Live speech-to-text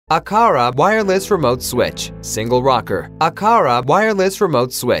Aqara Wireless Remote Switch, Single Rocker. Aqara Wireless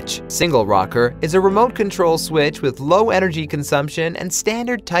Remote Switch, Single Rocker is a remote control switch with low energy consumption and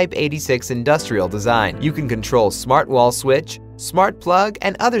standard Type 86 industrial design. You can control smart wall switch, smart plug,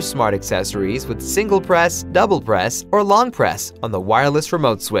 and other smart accessories with single press, double press, or long press on the wireless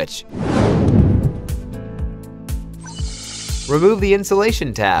remote switch. Remove the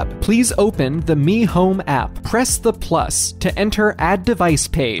insulation tab. Please open the Mi Home app. Press the plus to enter Add Device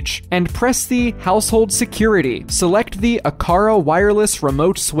page and press the Household Security. Select the Aqara Wireless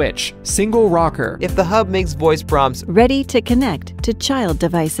Remote Switch, Single Rocker. If the hub makes voice prompts, ready to connect to child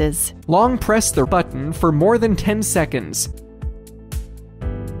devices. Long press the button for more than 10 seconds.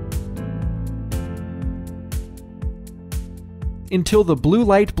 Until the blue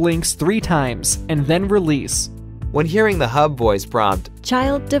light blinks 3 times and then release. When hearing the hub voice prompt,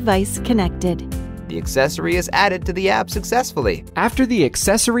 child device connected, the accessory is added to the app successfully. After the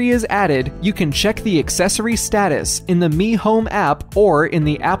accessory is added, you can check the accessory status in the Mi Home app or in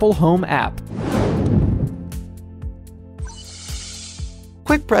the Apple Home app.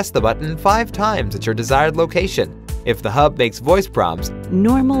 Quick press the button 5 times at your desired location. If the hub makes voice prompts,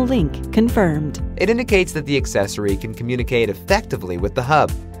 normal link confirmed. It indicates that the accessory can communicate effectively with the hub.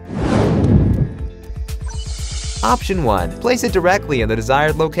 Option 1. Place it directly in the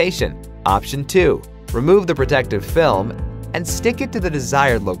desired location. Option 2. Remove the protective film and stick it to the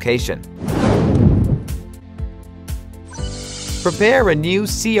desired location. Prepare a new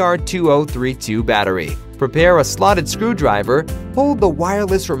CR2032 battery. Prepare a slotted screwdriver. Hold the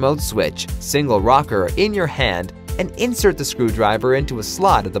wireless remote switch, Single Rocker, in your hand and insert the screwdriver into a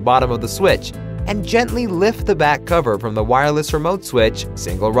slot at the bottom of the switch and gently lift the back cover from the wireless remote switch,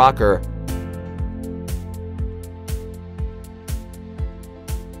 Single Rocker.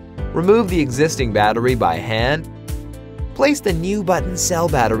 Remove the existing battery by hand. Place the new button cell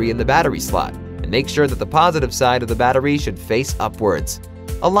battery in the battery slot and make sure that the positive side of the battery should face upwards.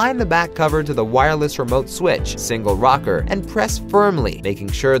 Align the back cover to the wireless remote switch, Single Rocker, and press firmly, making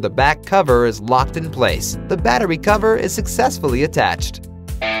sure the back cover is locked in place. The battery cover is successfully attached.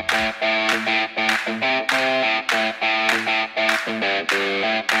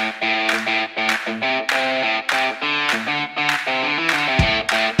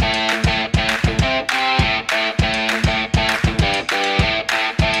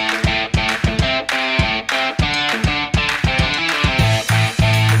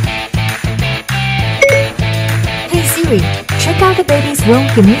 Check out the baby's room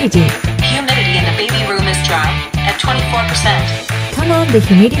humidity. Humidity in the baby room is dry at 24%. Turn on the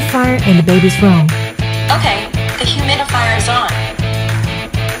humidifier in the baby's room. Okay, the humidifier is on.